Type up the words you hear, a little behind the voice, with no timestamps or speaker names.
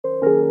Hi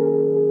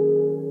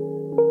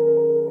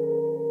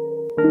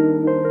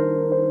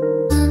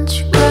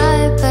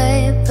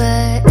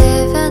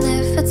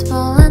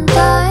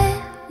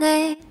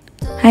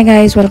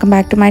guys, welcome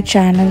back to my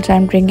channel. So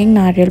I'm drinking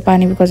nariyal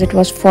pani because it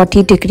was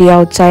 40-degree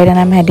outside and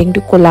I'm heading to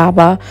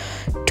Colaba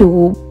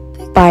to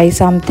buy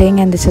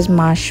something, and this is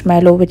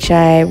marshmallow which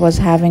I was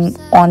having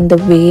on the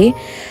way,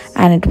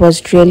 and it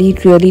was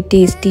really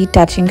tasty,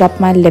 touching up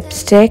my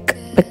lipstick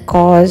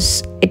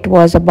because it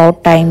was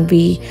about time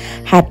we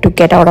had to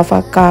get out of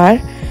our car.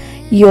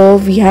 Here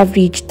we have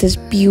reached this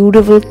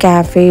beautiful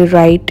cafe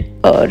right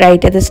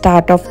at the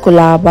start of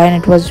Colaba,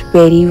 and it was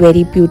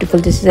very beautiful.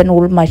 This is an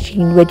old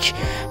machine which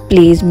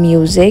plays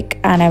music,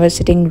 and I was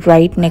sitting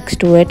right next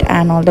to it,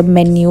 and all the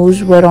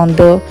menus were on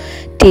the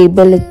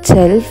table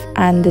itself,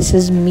 and this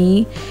is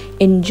me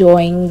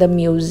enjoying the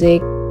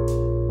music,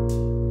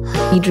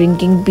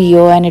 drinking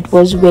beer, and it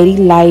was very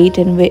light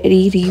and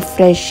very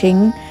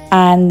refreshing.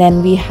 And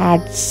then we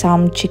had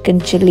some chicken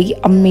chili,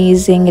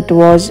 amazing. It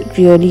was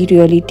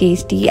really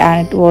tasty,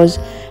 and it was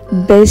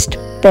best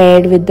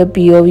paired with the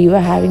beer we were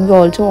having. We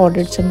also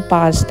ordered some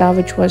pasta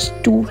which was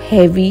too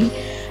heavy,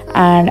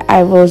 and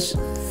I was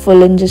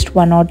full in just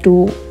 1 or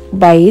 2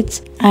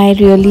 bites. I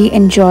really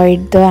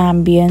enjoyed the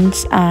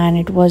ambience and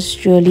it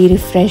was really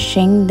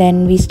refreshing.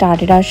 Then we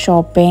started our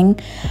shopping,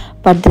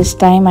 but this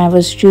time I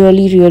was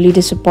really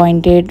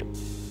disappointed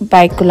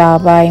by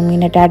Colaba. I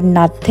mean, it had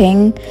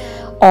nothing.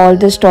 All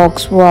the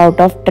stocks were out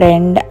of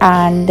trend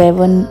and there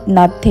were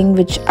nothing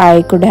which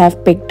I could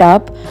have picked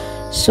up.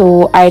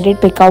 So I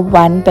did pick up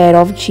 1 pair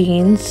of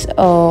jeans.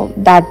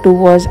 That too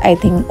was, I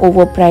think,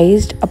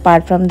 overpriced.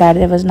 Apart from that,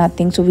 there was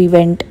nothing. So we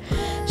went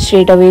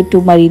straight away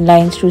to Marine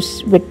Lines to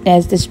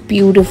witness this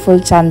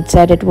beautiful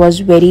sunset. It was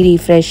very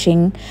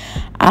refreshing,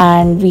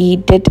 and we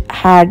did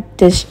had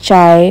this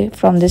chai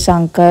from this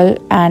uncle,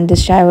 and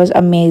this chai was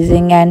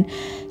amazing, and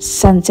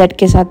sunset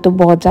के साथ तो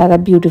बहुत ज़्यादा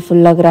beautiful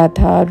लग रहा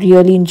था.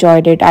 Really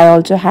enjoyed it. I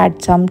also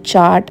had some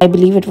chaat. I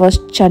believe it was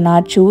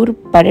chana choor,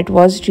 but it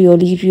was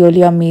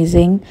really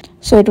amazing.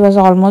 So it was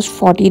almost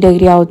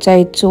 40-degree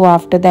outside. So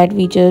after that,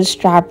 we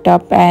just wrapped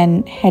up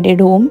and headed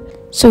home.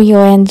 So here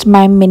ends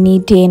my mini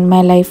day in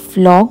my life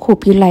vlog.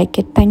 Hope you like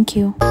it. Thank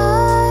you.